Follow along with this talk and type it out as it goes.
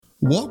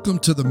Welcome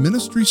to the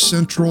Ministry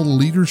Central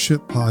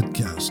Leadership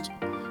Podcast.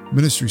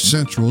 Ministry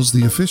Central is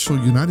the official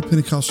United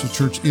Pentecostal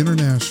Church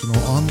International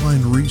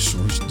online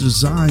resource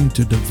designed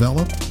to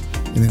develop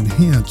and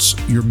enhance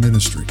your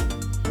ministry.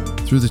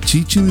 Through the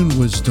teaching and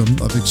wisdom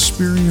of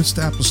experienced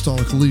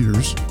apostolic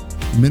leaders,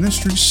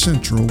 Ministry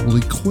Central will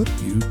equip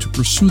you to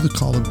pursue the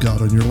call of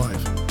God on your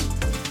life.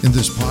 In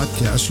this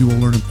podcast, you will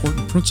learn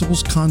important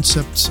principles,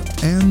 concepts,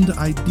 and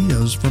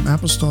ideas from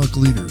apostolic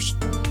leaders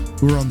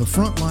who are on the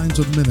front lines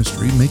of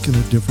ministry, making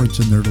a difference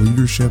in their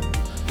leadership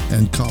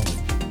and calling.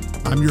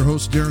 I'm your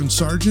host, Darren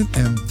Sargent,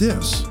 and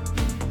this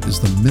is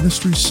the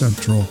Ministry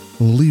Central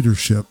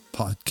Leadership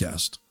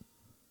Podcast.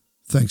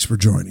 Thanks for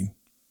joining.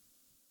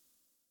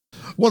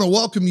 I want to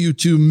welcome you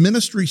to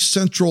Ministry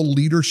Central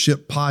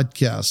Leadership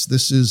Podcast.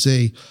 This is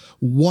a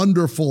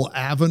wonderful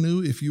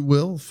avenue, if you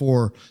will,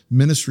 for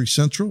Ministry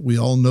Central. We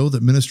all know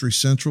that Ministry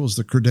Central is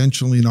the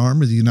credentialing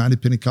arm of the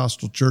United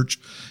Pentecostal Church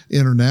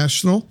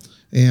International.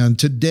 And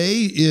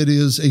today it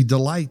is a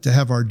delight to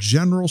have our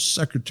General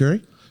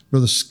Secretary,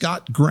 Brother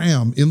Scott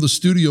Graham, in the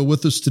studio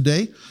with us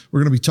today.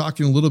 We're going to be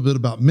talking a little bit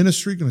about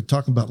ministry, going to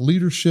talk about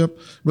leadership.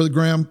 Brother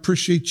Graham,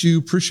 appreciate you,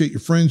 appreciate your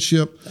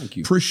friendship. Thank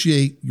you.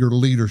 Appreciate your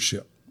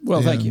leadership.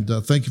 Well, thank you.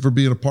 Thank you for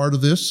being a part of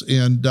this.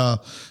 And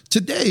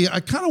today I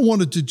kind of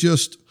wanted to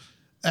just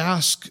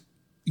ask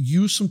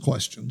you some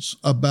questions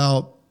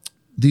about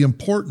the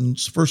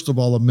importance, first of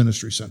all, of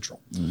Ministry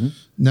Central. Mm-hmm.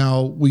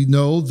 Now, we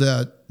know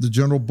that the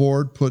General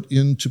Board put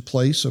into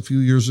place a few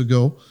years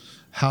ago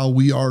how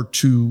we are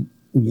to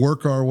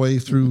work our way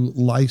through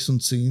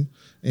licensing,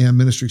 and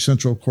Ministry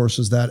Central, of course,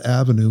 is that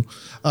avenue.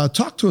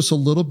 Talk to us a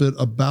little bit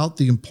about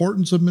the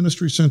importance of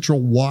Ministry Central,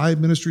 why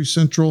Ministry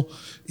Central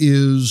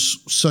is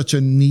such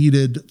a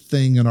needed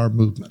thing in our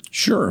movement.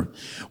 Sure.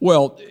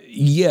 Well,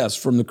 yes,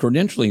 from the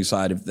credentialing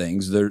side of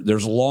things,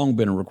 there's long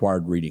been a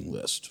required reading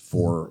list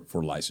for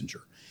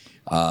licensure.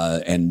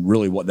 And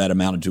really what that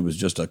amounted to was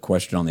just a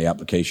question on the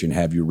application,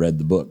 have you read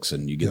the books?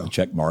 And you get the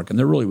check mark. And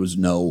there really was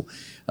no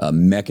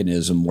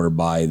mechanism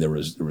whereby there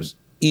was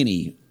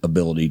any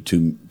ability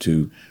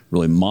to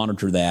really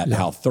monitor that,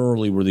 how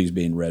thoroughly were these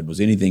being read, was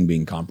anything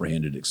being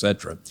comprehended, et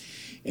cetera.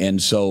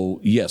 And so,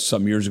 yes,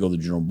 some years ago, the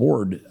General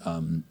Board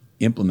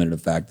implemented a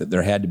fact that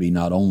there had to be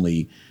not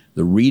only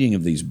the reading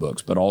of these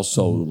books, but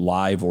also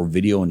live or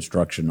video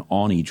instruction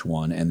on each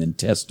one, and then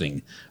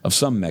testing of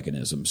some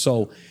mechanism.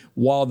 So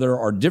while there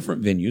are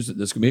different venues that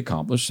this can be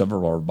accomplished,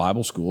 several of our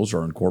Bible schools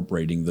are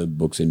incorporating the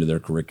books into their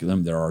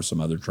curriculum. There are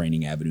some other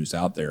training avenues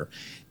out there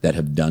that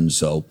have done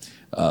so.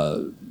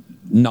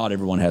 Not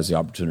everyone has the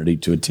opportunity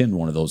to attend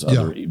one of those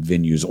other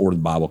venues or the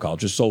Bible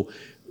colleges. So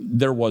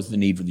there was the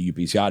need for the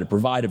UPCI to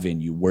provide a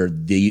venue where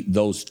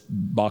those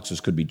boxes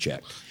could be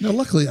checked. Now,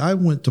 luckily, I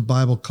went to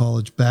Bible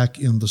college back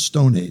in the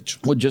Stone Age.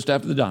 Well, just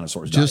after the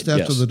dinosaurs died. Just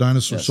after the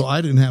dinosaurs. Yes. So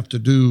I didn't have to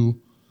do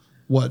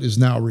what is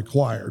now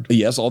required.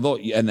 Yes, although,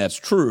 and that's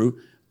true,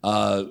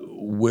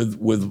 with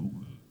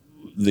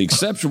the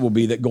exception will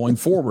be that going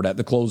forward at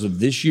the close of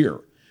this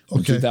year,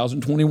 when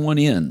 2021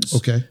 ends,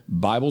 a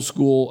Bible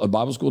school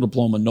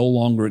diploma no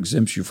longer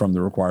exempts you from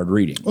the required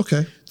reading.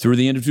 Okay. Through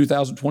the end of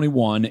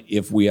 2021,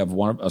 if we have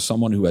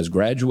someone who has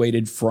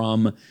graduated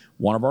from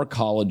one of our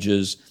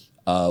colleges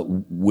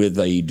with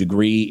a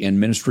degree in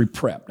ministry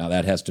prep, now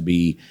that has to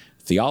be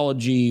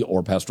theology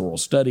or pastoral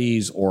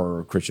studies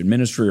or Christian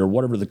ministry or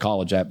whatever the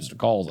college happens to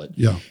call it.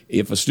 Yeah.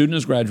 If a student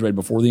has graduated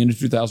before the end of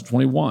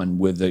 2021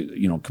 with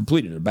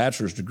completed a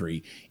bachelor's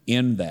degree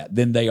in that,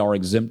 then they are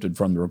exempted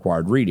from the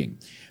required reading.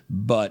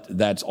 But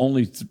that's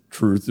only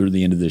true through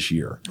the end of this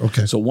year.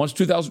 Okay. So once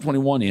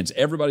 2021 ends,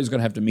 everybody's going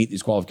to have to meet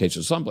these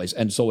qualifications someplace.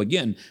 And so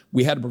again,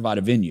 we had to provide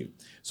a venue.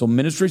 So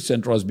Ministry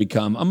Central has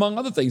become, among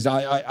other things,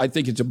 I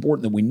think it's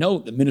important that we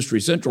note that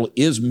Ministry Central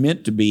is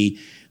meant to be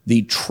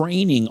the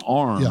training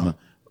arm. Yeah.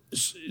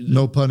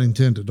 No pun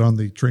intended on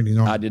the training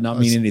arm. I did not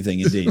mean anything,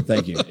 indeed.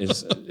 Thank you.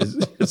 It's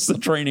the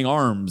training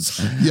arms.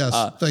 Yes,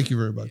 thank you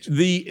very much.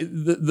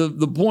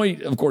 The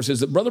point, of course,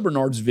 is that Brother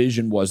Bernard's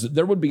vision was that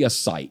there would be a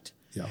site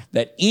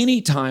that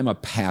any time a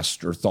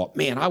pastor thought,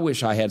 man, I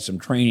wish I had some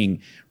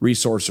training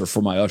resources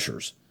for my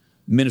ushers,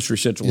 Ministry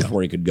Central is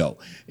where he could go.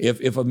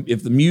 If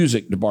the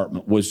music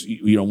department was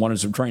wanted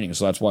some training,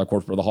 so that's why, of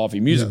course, Brother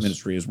Hoffey Music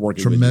Ministry is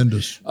working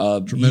tremendous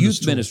youth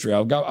tool. Ministry.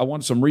 I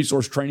want some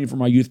resource training for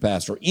my youth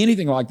pastor,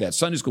 anything like that.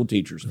 Sunday school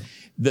teachers.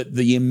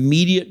 The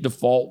immediate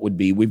default would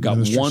be we've got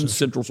one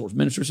central source,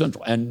 Ministry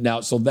Central, and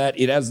now so that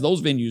it has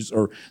those venues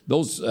or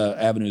those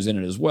avenues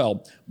in it as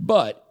well.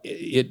 But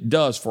it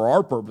does, for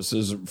our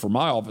purposes, for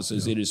my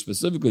offices, it is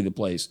specifically the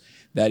place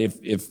that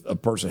if a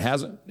person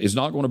is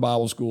not going to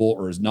Bible school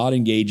or is not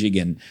engaging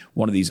in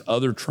one of these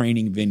other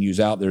training venues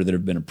out there that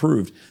have been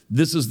approved,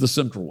 this is the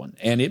central one,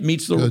 and it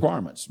meets the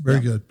requirements.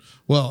 Very good.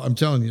 Well, I'm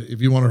telling you, if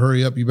you want to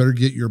hurry up, you better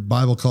get your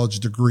Bible college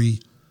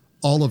degree,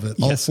 all of it,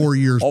 all 4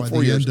 years by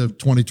the end of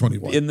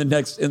 2021. In the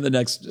next 6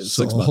 months.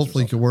 So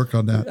hopefully you can work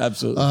on that.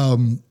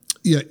 Absolutely.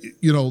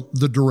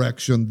 The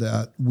direction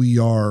that we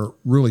are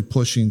really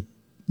pushing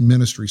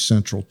Ministry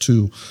Central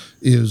to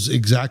is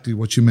exactly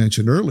what you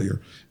mentioned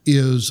earlier,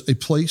 is a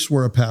place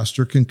where a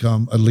pastor can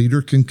come, a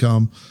leader can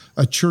come,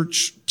 a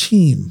church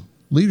team,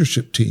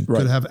 leadership team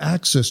could have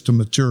access to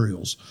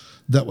materials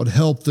that would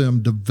help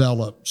them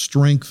develop,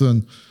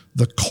 strengthen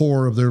the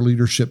core of their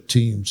leadership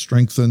team,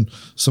 strengthen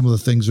some of the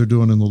things they're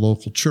doing in the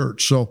local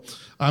church. So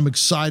I'm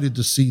excited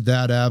to see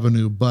that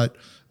avenue, but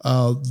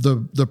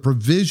the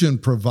provision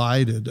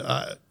provided,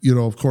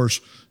 of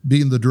course,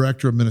 being the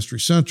director of Ministry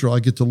Central, I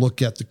get to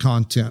look at the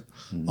content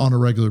on a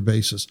regular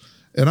basis.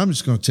 And I'm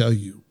just going to tell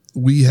you,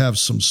 we have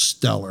some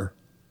stellar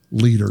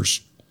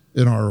leaders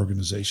in our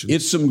organization.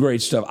 It's some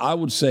great stuff. I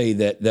would say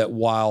that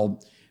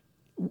while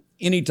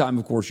anytime,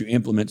 of course, you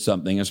implement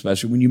something,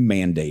 especially when you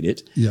mandate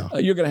it,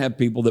 you're going to have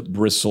people that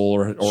bristle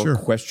or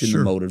question the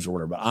motives or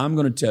whatever. But I'm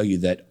going to tell you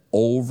that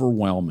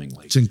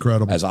overwhelmingly, it's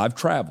incredible. As I've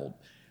traveled,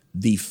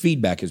 the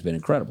feedback has been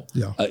incredible.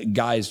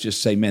 Guys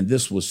just say, man,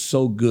 this was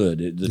so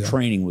good. The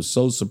training was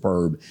so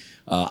superb.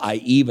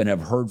 I even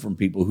have heard from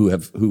people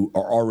who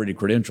are already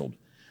credentialed,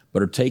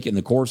 but are taking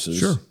the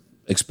courses,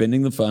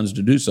 expending the funds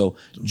to do so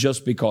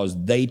just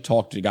because they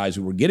talked to guys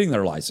who were getting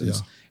their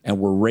license and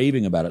were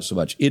raving about it so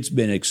much. It's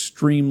been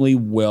extremely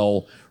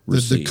well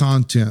received.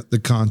 The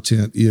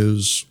content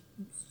is,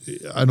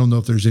 I don't know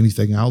if there's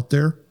anything out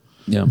there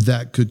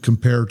that could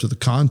compare to the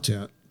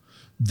content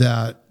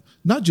that,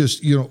 not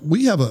just,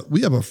 we have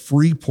a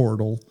free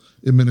portal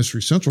in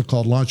Ministry Central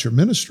called Launch Your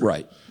Ministry.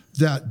 Right.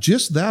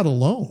 That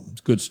alone.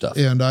 It's good stuff.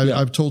 And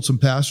I've told some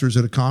pastors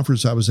at a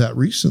conference I was at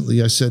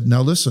recently, I said,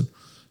 now listen,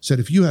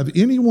 if you have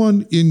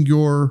anyone in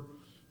your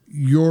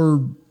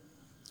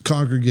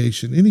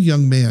congregation, any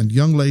young man,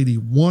 young lady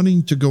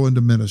wanting to go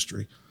into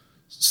ministry,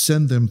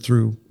 send them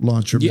through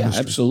Launch Your Ministry. Yeah,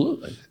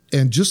 absolutely.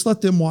 And just let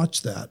them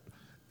watch that.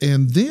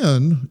 And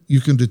then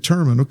you can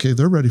determine, okay,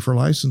 they're ready for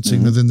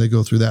licensing, and then they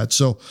go through that.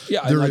 So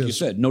and like you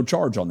said, no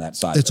charge on that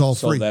side. It's all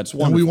free. So that's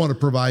And wonderful. we want to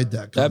provide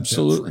that content.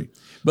 Absolutely. Free.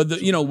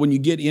 But when you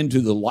get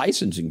into the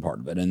licensing part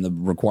of it and the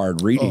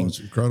required reading, it's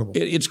incredible.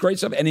 It's great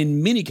stuff. And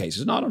in many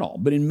cases, not in all,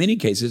 but in many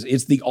cases,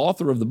 it's the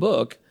author of the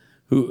book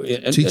who,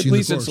 at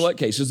least in select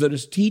cases, that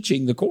is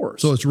teaching the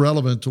course. So it's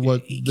relevant to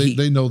what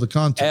they know the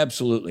content.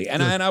 Absolutely.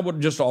 And I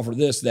would just offer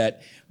this,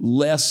 that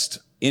lest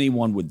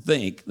anyone would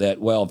think that,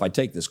 well, if I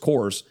take this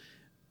course,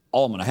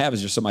 all I'm going to have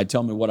is just somebody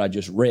tell me what I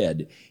just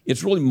read.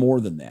 It's really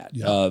more than that.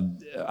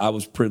 I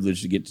was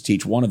privileged to get to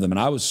teach one of them, and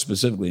I was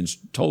specifically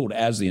told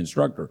as the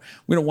instructor,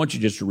 we don't want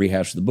you just to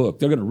rehash the book.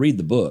 They're going to read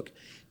the book.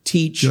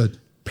 Teach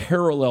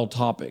parallel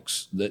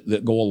topics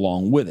that go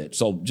along with it.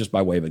 So just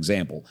by way of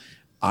example,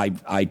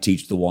 I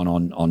teach the one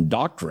on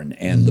doctrine,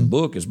 and the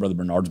book is Brother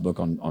Bernard's book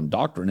on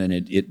doctrine, and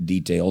it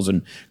details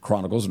and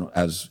chronicles, and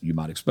as you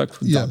might expect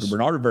from Dr.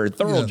 Bernard, a very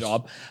thorough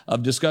job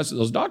of discussing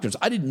those doctrines.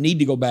 I didn't need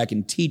to go back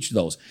and teach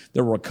those.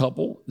 There were a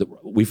couple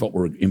that we felt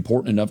were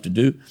important enough to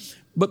do,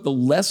 but the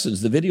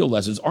lessons, the video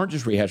lessons, aren't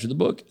just rehashing the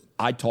book.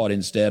 I taught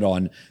instead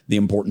on the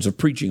importance of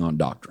preaching on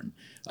doctrine.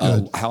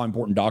 How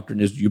important doctrine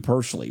is to you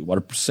personally, what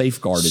a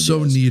safeguard it is.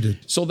 So needed.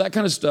 So that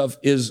kind of stuff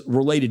is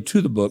related to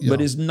the book, but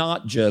is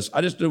not just,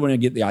 I just don't want to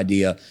get the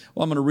idea,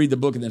 well, I'm going to read the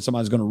book and then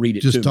somebody's going to read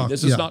it to me.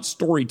 This is not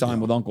story time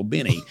with Uncle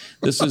Benny.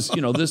 This is,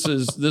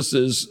 this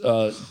is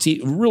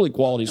really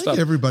quality stuff.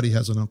 Everybody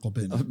has an Uncle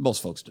Benny.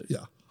 Most folks do.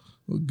 Yeah.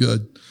 Well,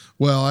 good.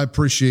 Well, I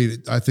appreciate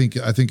it. I think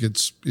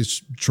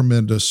it's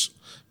tremendous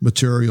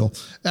material.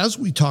 As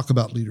we talk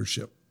about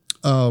leadership,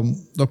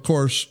 of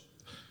course,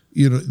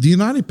 the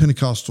United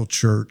Pentecostal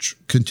Church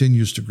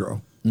continues to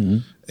grow.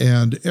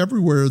 And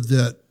everywhere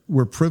that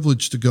we're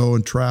privileged to go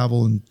and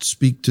travel and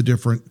speak to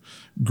different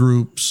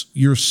groups,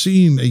 you're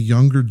seeing a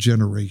younger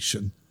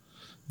generation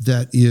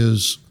that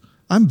is,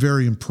 I'm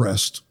very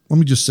impressed. Let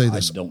me just say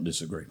this. I don't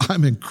disagree.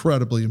 I'm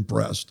incredibly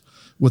impressed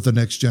with the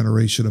next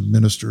generation of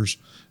ministers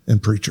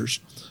and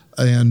preachers.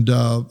 And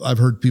I've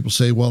heard people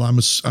say, well,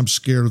 I'm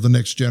scared of the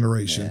next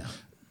generation.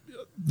 Yeah.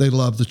 They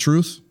love the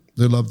truth.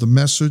 They love the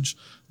message.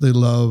 They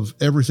love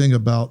everything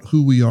about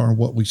who we are and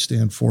what we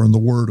stand for, and the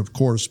word, of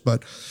course.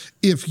 But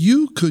if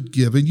you could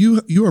give, and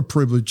you are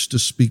privileged to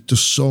speak to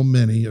so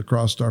many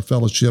across our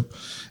fellowship,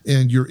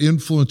 and your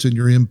influence and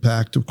your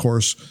impact, of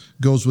course,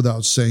 goes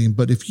without saying.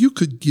 But if you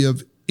could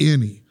give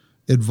any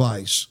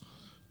advice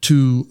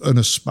to an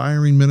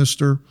aspiring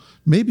minister,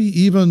 maybe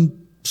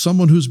even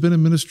someone who's been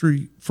in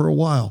ministry for a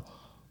while,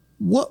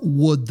 what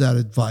would that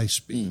advice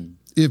be?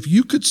 If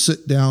you could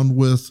sit down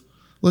with,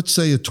 let's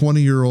say, a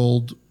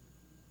 20-year-old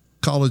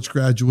college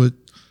graduate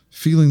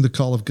feeling the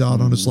call of God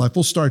on his life.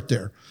 We'll start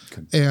there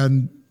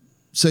and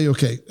say,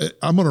 okay,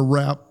 I'm going to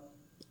wrap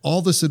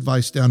all this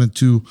advice down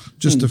into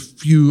just a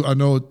few. I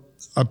know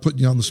I'm putting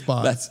you on the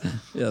spot.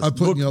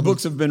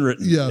 Books have been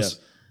written. Yes.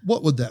 Yeah.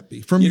 What would that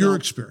be from your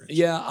experience?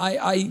 Yeah,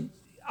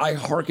 I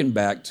hearken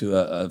back to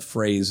a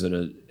phrase that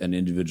an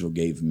individual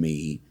gave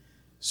me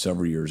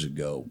several years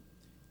ago.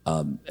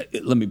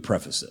 Let me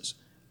preface this.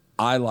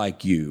 I,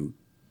 like you,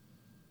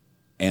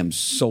 am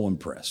so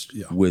impressed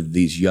with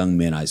these young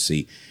men I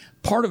see.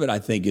 Part of it, I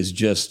think, is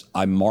just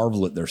I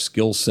marvel at their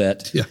skill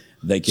set.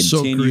 They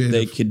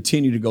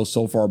continue to go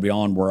so far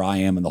beyond where I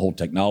am in the whole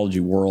technology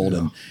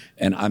world,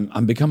 and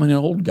I'm becoming an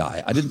old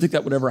guy. I didn't think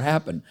that would ever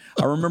happen.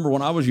 I remember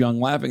when I was young,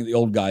 laughing at the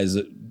old guys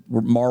that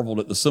were marveled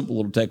at the simple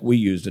little tech we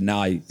used, and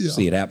now I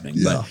see it happening.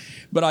 Yeah.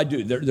 But I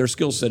do. Their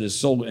skill set is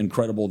so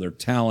incredible. Their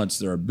talents,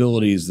 their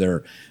abilities,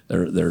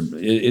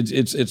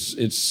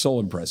 it's so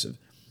impressive.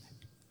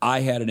 I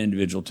had an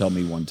individual tell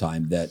me one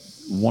time that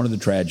one of the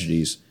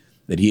tragedies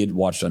that he had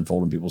watched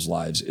unfold in people's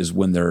lives is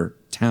when their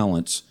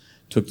talents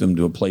took them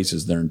to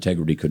places their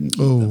integrity couldn't keep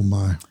them. Oh,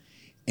 my.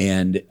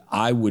 And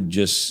I would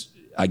just,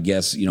 I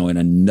guess, in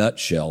a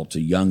nutshell to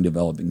young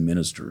developing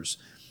ministers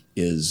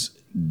is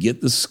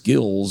get the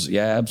skills.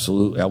 Yeah,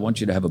 absolutely. I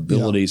want you to have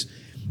abilities,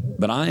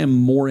 but I am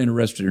more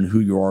interested in who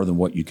you are than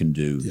what you can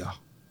do. Yeah,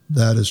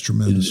 that is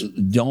tremendous.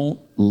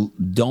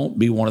 Don't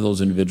be one of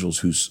those individuals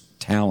whose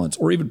talents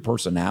or even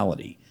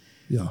personality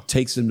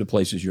takes them to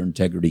places your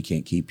integrity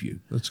can't keep you.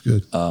 That's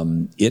good.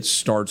 It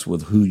starts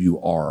with who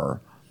you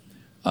are.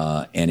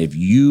 And if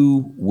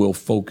you will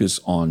focus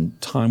on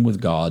time with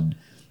God,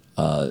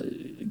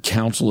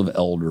 counsel of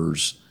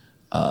elders,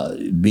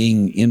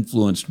 being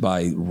influenced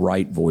by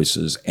right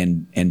voices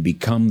and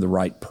become the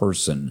right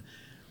person,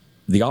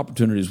 the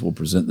opportunities will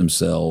present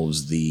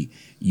themselves.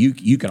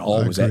 You can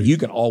always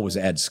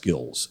add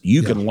skills.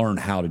 You can learn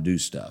how to do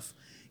stuff.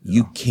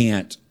 You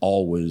can't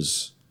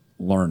always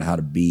learn how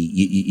to be.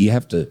 You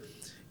have to.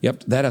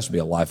 That has to be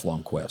a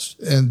lifelong quest.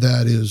 And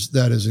that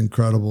is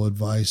incredible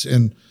advice.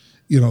 And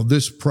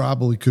this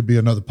probably could be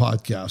another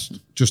podcast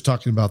just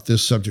talking about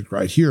this subject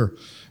right here,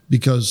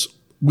 because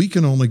we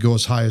can only go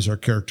as high as our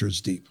character is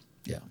deep.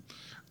 Yeah.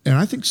 And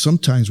I think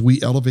sometimes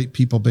we elevate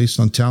people based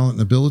on talent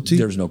and ability.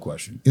 There's no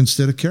question.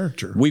 Instead of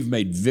character. We've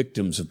made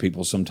victims of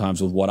people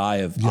sometimes with what I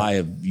have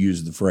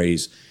used the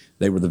phrase,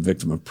 they were the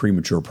victim of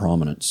premature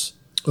prominence.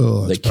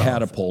 Oh, they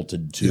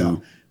catapulted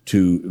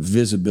to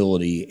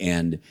visibility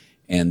and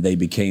they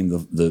became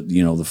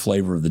the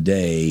flavor of the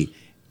day.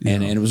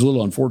 And it was a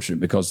little unfortunate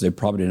because they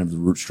probably didn't have the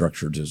root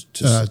structure to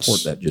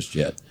support that just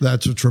yet.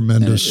 That's a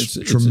tremendous, it's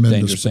a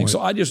dangerous thing. point.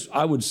 So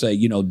I would say,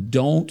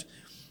 don't.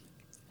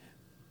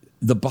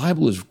 The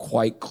Bible is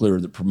quite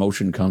clear that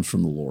promotion comes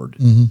from the Lord,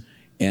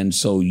 and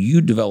so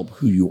you develop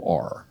who you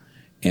are,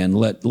 and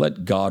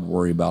let God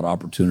worry about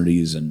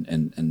opportunities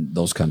and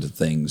those kinds of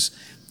things.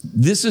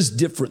 This is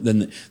different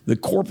than the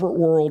corporate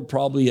world.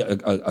 Probably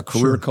a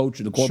career coach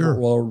in the corporate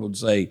world would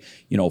say,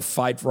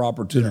 fight for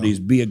opportunities,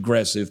 be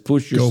aggressive,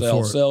 push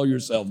yourself, sell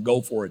yourself,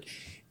 go for it.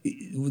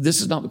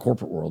 This is not the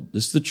corporate world.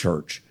 This is the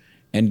church.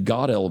 And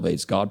God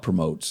elevates, God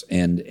promotes.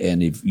 And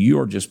if you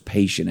are just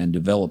patient and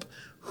develop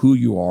who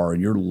you are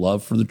and your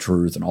love for the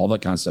truth and all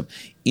that kind of stuff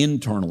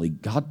internally,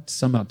 God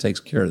somehow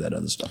takes care of that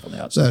other stuff on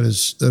the outside.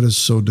 That is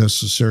so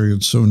necessary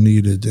and so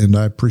needed. And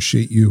I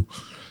appreciate you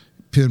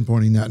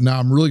pinpointing that. Now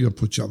I'm really going to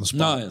put you on the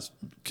spot. No, yes.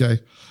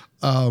 Okay.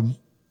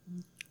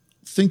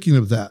 Thinking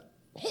of that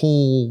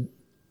whole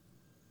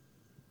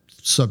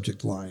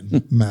subject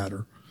line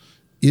matter,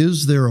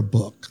 is there a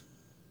book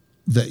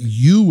that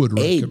you would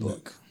recommend? A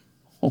book.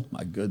 Oh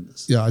my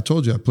goodness. Yeah, I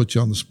told you I put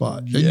you on the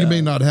spot. And you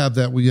may not have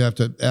that. We have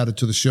to add it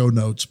to the show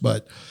notes,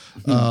 but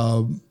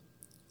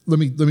let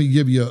me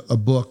give you a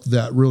book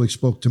that really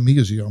spoke to me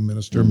as a young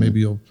minister.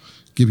 Maybe it'll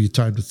give you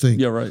time to think.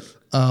 Yeah, right.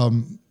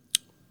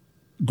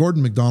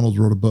 Gordon MacDonald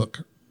wrote a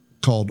book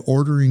called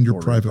Ordering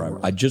Your Private World.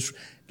 I just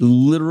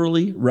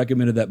literally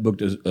recommended that book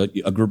to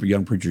a group of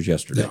young preachers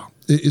yesterday. Yeah,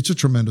 it's a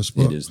tremendous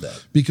book. It is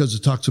that. Because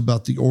it talks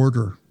about the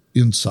order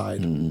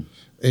inside.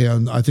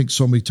 And I think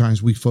so many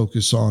times we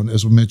focus on,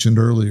 as we mentioned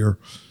earlier,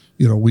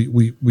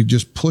 we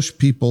just push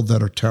people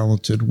that are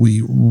talented.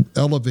 We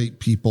elevate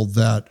people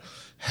that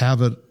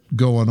have it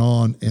going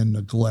on and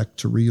neglect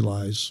to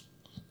realize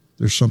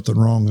there's something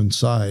wrong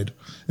inside.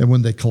 And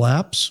when they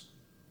collapse,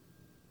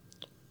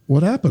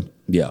 what happened?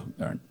 Yeah. All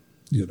right.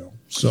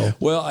 So.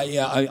 Well,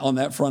 on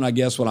that front, I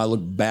guess when I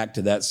look back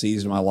to that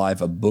season of my life,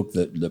 a book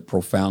that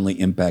profoundly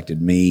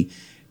impacted me,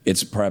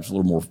 it's perhaps a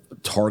little more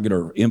target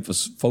or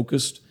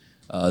focused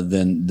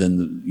than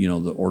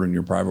the Ordering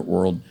Your Private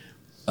World.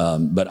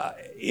 But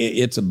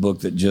it's a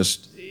book that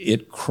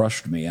it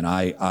crushed me. And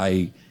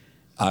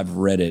I've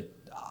read it.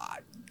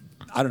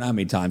 I don't know how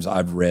many times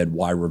I've read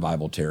Why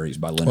Revival Tarries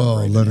by Leonard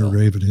Ravenhill. Leonard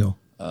Ravenhill.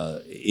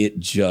 I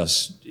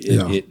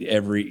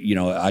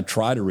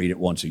try to read it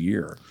once a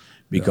year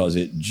because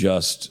it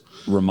just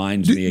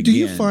reminds me again. Do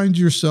you find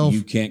yourself?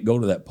 You can't go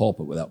to that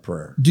pulpit without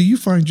prayer. Do you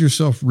find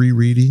yourself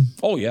rereading?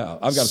 Oh yeah,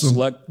 I've got a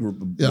select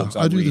group of books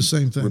I do the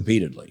same thing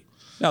repeatedly.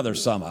 Now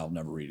there's some I'll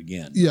never read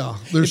again. Yeah,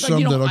 there's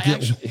some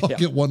that I'll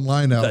get one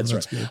line out. That's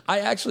right. Good. I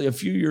actually a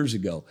few years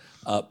ago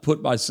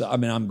put myself. I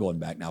mean, I'm going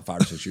back now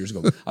 5 or 6 years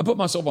ago. I put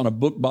myself on a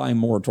book buying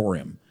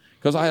moratorium.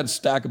 Because I had a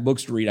stack of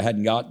books to read I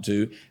hadn't gotten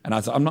to. And I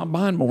thought, I'm not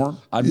buying more.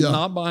 I'm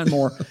not buying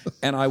more.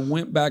 And I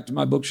went back to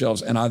my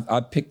bookshelves and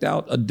I picked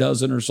out a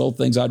dozen or so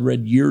things I'd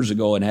read years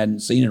ago and hadn't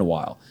seen in a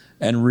while.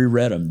 and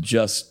reread them.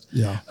 Just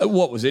Yeah.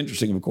 What was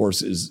interesting, of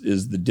course,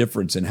 is the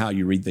difference in how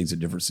you read things at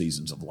different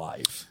seasons of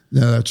life.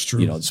 Yeah, that's true.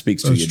 You know, it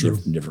speaks to That's you true.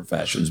 in different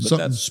fashions. But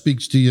Something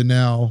speaks to you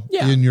now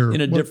Yeah, in your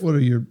in a what are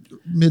your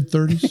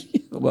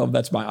mid-30s? well,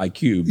 that's my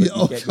IQ, but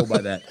you can't go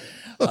by that.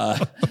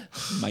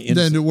 My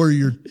Then where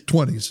your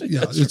 20s.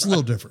 Yeah, it's a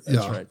little different.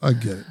 Yeah, right. I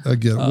get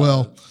it.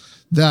 Well,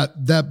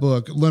 that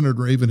book, Leonard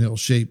Ravenhill,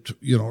 shaped,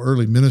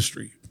 early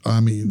ministry. I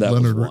mean, That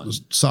was one.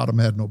 Sodom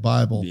had no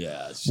Bible.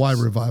 Yeah, it's Why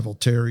just- revival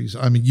tarries.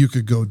 I mean, you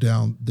could go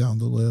down the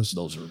list.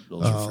 Those are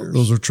fierce.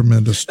 Those are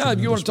tremendous. Now, if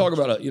you want to tremendous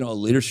talk about a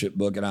leadership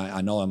book, and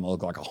I know I'm gonna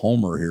look like a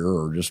homer here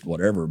or just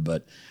whatever,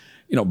 but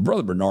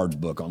Brother Bernard's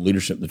book on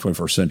leadership in the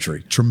 21st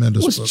century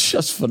Tremendous was book.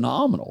 just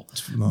phenomenal.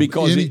 phenomenal.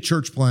 Because Any it-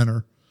 church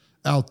planner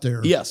out there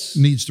Yes,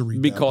 needs to read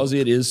that because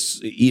it is,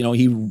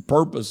 he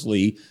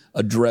purposely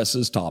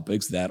addresses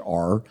topics that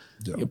are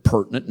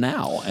pertinent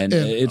now, and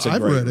And it's a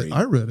I've great read read. it.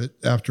 I read it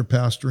after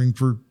pastoring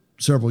for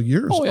several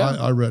years. Oh, yeah.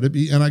 I read it,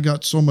 and I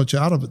got so much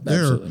out of it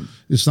there. Absolutely.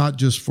 It's not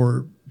just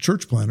for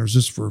church planners;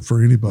 it's for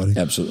anybody.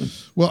 Absolutely.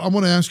 Well, I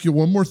want to ask you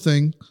one more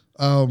thing,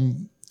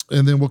 and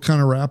then we'll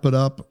kind of wrap it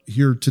up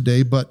here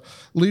today. But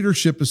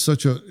leadership is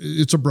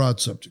it's a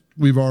broad subject.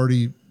 We've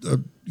already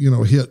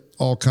hit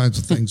all kinds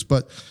of things,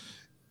 but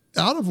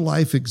out of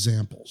life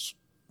examples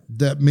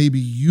that maybe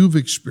you've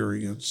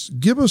experienced,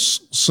 give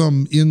us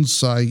some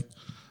insight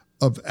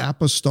of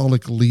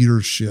apostolic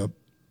leadership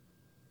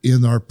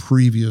in our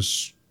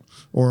previous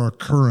or our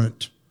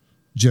current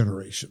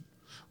generation.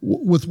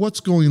 With what's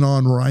going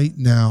on right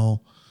now,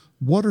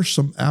 what are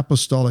some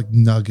apostolic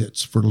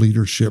nuggets for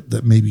leadership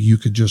that maybe you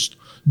could just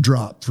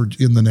drop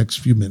in the next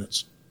few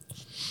minutes?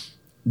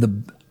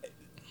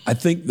 I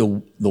think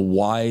the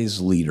wise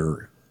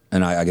leader,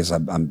 and I guess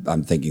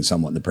I'm thinking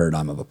somewhat in the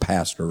paradigm of a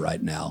pastor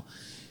right now.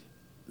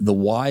 The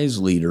wise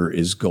leader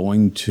is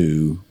going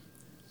to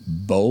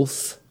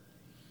both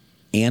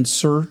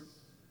answer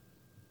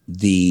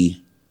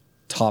the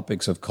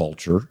topics of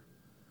culture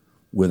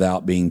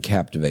without being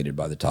captivated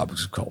by the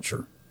topics of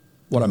culture.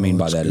 What I mean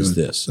by that is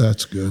this.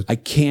 That's good. I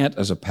can't,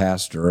 as a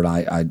pastor, and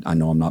I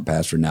know I'm not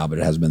pastor now, but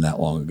it hasn't been that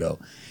long ago.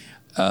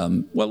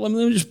 Well,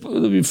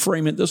 let me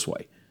frame it this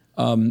way.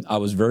 I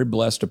was very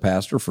blessed to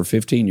pastor for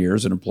 15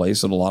 years in a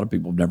place that a lot of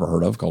people have never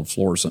heard of called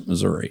Florissant,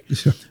 Missouri.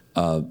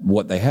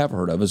 What they have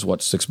heard of is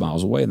what's 6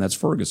 miles away, and that's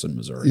Ferguson,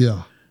 Missouri.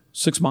 Yeah.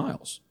 6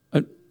 miles.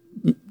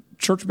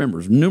 Church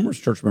members, numerous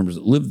church members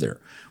that lived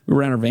there. We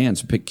ran our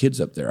vans and picked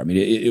kids up there. I mean,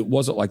 it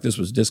wasn't like this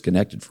was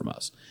disconnected from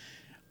us.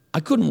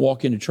 I couldn't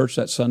walk into church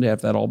that Sunday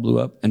after that all blew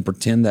up and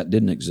pretend that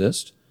didn't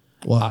exist.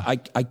 Wow.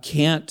 I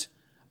can't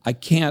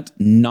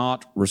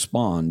not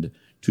respond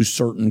to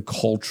certain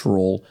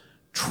cultural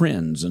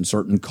trends and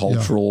certain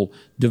cultural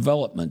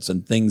developments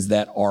and things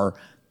that are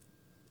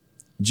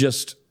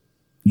just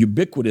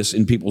ubiquitous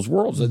in people's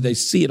worlds, that they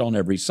see it on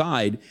every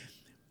side.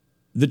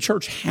 The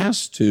church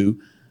has to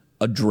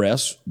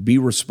address, be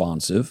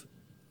responsive,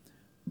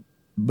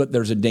 but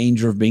there's a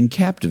danger of being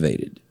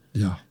captivated.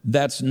 Yeah.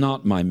 That's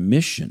not my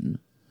mission.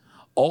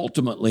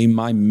 Ultimately,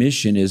 my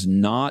mission is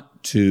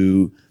not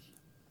to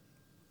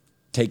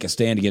take a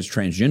stand against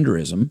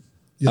transgenderism.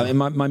 Yeah. I mean,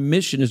 my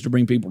mission is to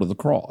bring people to the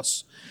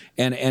cross.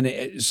 And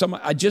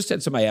I just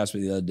had somebody ask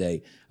me the other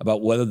day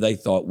about whether they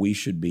thought we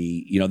should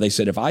be, they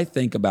said, if I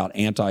think about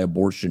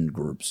anti-abortion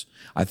groups,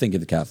 I think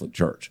of the Catholic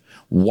Church.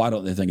 Why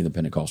don't they think of the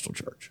Pentecostal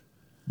Church?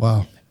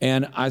 Wow.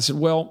 And I said,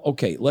 well,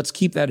 okay, let's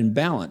keep that in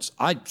balance.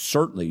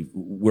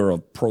 We're a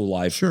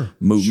pro-life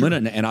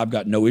movement, and I've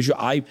got no issue.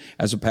 I,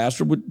 as a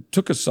pastor,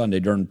 took a Sunday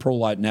during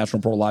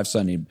National Pro-Life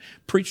Sunday, and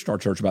preached to our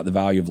church about the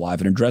value of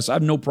life and I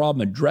have no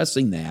problem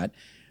addressing that,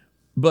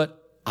 but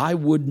I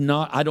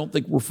don't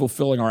think we're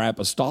fulfilling our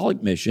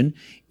apostolic mission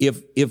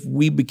if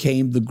we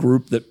became the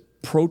group that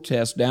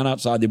protests down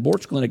outside the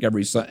abortion clinic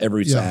every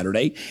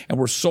Saturday, and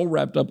we're so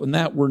wrapped up in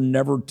that, we're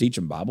never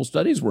teaching Bible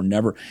studies.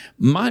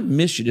 My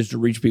mission is to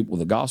reach people with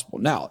the gospel.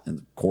 Now, in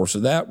the course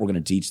of that, we're going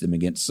to teach them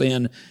against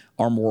sin.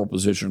 Our moral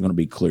position is going to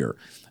be clear.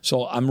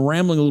 So I'm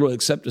rambling a little,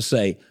 except to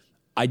say,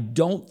 I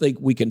don't think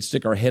we can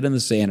stick our head in the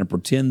sand and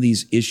pretend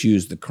these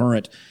issues, the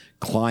current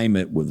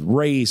climate with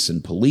race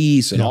and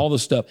police and all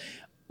this stuff,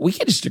 we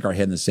can't just stick our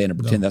head in the sand and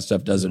pretend that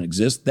stuff doesn't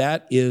exist.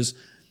 That is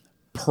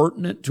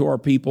pertinent to our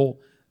people.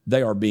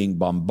 They are being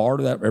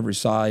bombarded at every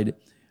side.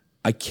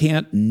 I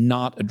can't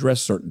not address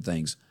certain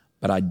things,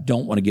 but I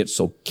don't want to get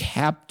so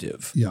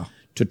captive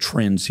to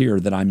trends here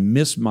that I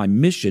miss my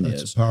mission.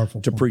 That's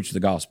to preach the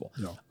gospel.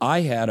 Yeah.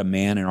 I had a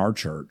man in our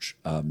church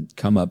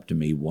come up to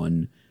me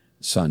one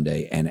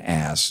Sunday and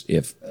asked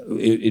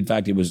in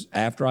fact, it was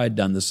after I had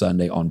done the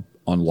Sunday on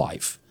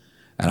life.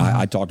 And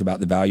I talked about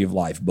the value of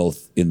life,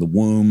 both in the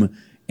womb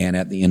and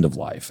at the end of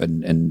life,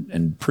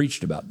 and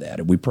preached about that.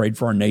 And we prayed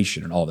for our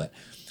nation and all that.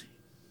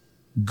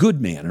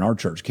 Good man in our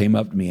church came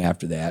up to me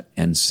after that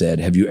and said,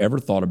 have you ever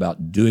thought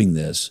about doing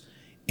this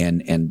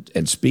and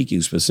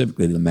speaking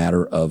specifically to the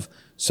matter of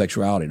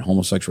sexuality and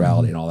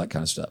homosexuality and all that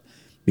kind of stuff?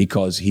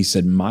 Because he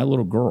said, my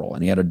little girl,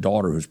 and he had a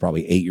daughter who's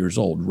probably 8 years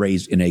old,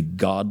 raised in a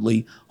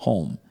godly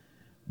home,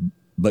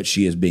 But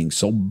she is being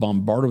so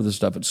bombarded with the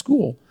stuff at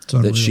school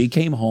unreal. that she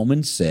came home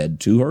and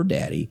said to her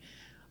daddy,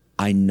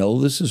 I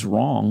know this is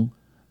wrong,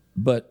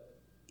 but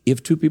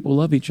if two people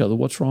love each other,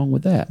 what's wrong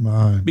with that?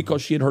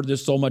 Because she had heard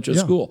this so much at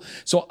school.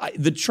 So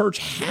the church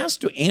has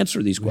to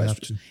answer these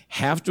questions,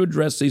 have to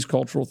address these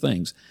cultural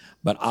things.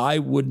 But I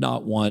would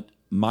not want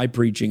my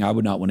preaching, I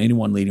would not want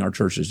anyone leading our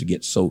churches to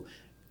get so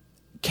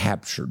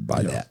captured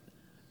by that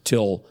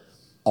till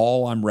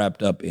all I'm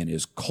wrapped up in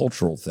is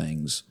cultural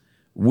things,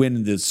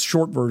 when the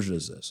short version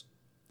is this: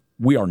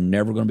 we are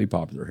never going to be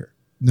popular here.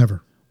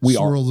 Never. We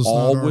are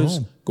always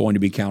going to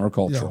be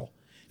countercultural.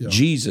 Yeah.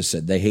 Jesus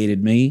said, they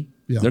hated me,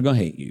 they're going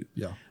to hate you.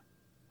 Yeah.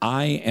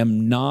 I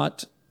am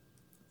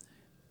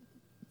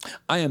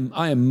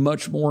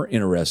much more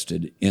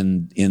interested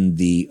in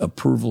the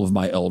approval of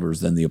my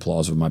elders than the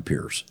applause of my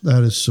peers.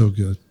 That is so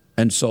good.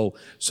 And so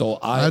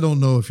I don't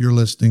know if you're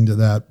listening to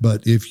that,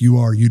 but if you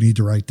are, you need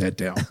to write that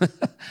down.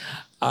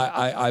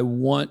 I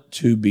want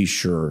to be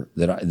sure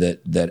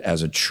that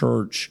as a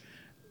church,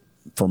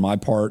 for my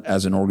part,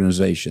 as an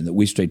organization, that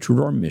we stay true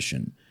to our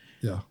mission.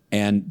 Yeah.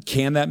 And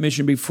can that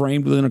mission be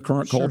framed within a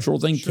current cultural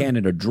thing? Sure. Can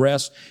it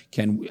address?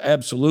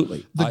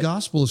 Absolutely. The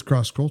gospel is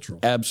cross-cultural.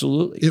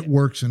 Absolutely. It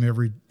works in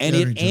every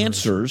it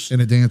answers.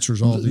 And it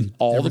answers all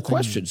the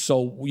questions.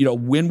 So,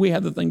 when we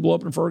had the thing blow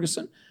up in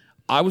Ferguson,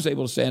 I was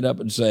able to stand up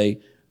and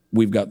say,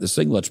 we've got this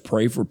thing. Let's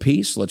pray for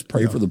peace. Let's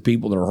pray for the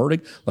people that are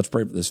hurting. Let's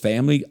pray for this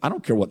family. I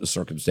don't care what the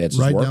circumstances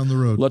were. Right down the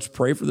road. Let's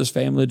pray for this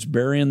family that's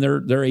burying their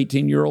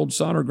 18-year-old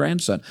son or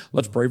grandson.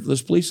 Let's pray for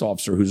this police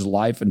officer whose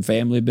life and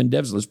family have been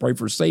devastated. Let's pray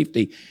for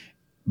safety.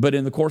 But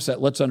in the course of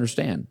that, let's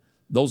understand,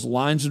 those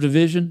lines of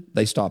division,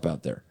 they stop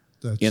out there.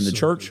 In the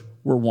church,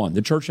 we're one.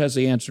 The church has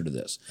the answer to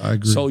this. I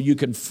agree. So you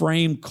can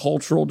frame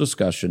cultural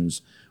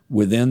discussions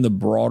within the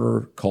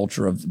broader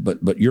culture of,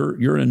 but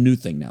you're in a new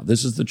thing now.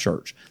 This is the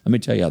church. Let me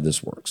tell you how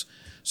this works.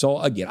 So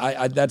again,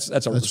 that's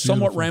a somewhat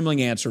beautiful.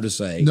 Rambling answer to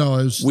say.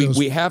 No,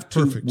 we have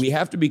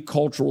to be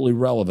culturally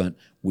relevant.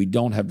 We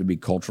don't have to be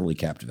culturally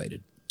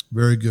captivated.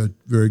 Very good,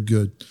 very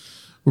good.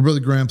 Well,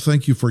 Brother Graham,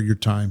 thank you for your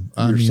time.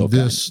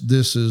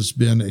 This has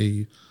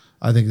been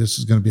I think this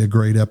is going to be a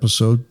great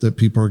episode that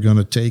people are going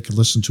to take and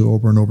listen to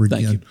over and over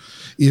again.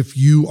 If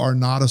you are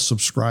not a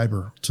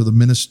subscriber to the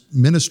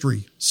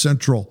Ministry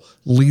Central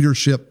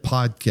Leadership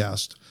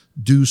Podcast,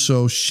 do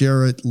so,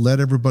 share it, let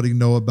everybody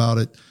know about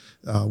it.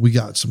 We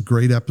got some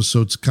great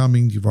episodes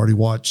coming. You've already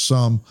watched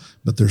some,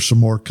 but there's some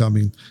more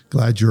coming.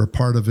 Glad you're a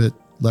part of it.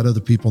 Let other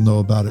people know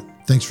about it.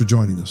 Thanks for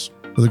joining us.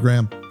 Brother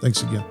Graham,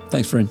 thanks again.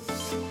 Thanks, friend.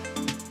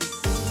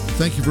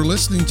 Thank you for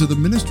listening to the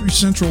Ministry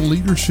Central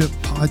Leadership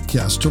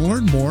Podcast. To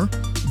learn more,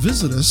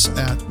 visit us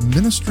at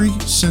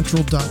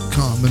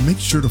ministrycentral.com and make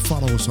sure to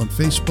follow us on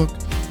Facebook,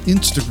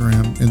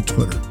 Instagram, and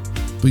Twitter.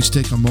 Please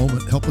take a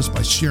moment, help us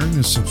by sharing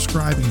and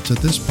subscribing to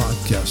this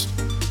podcast.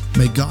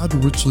 May God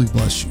richly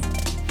bless you.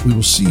 We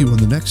will see you in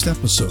the next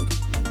episode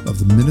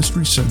of the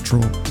Ministry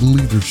Central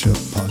Leadership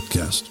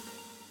Podcast.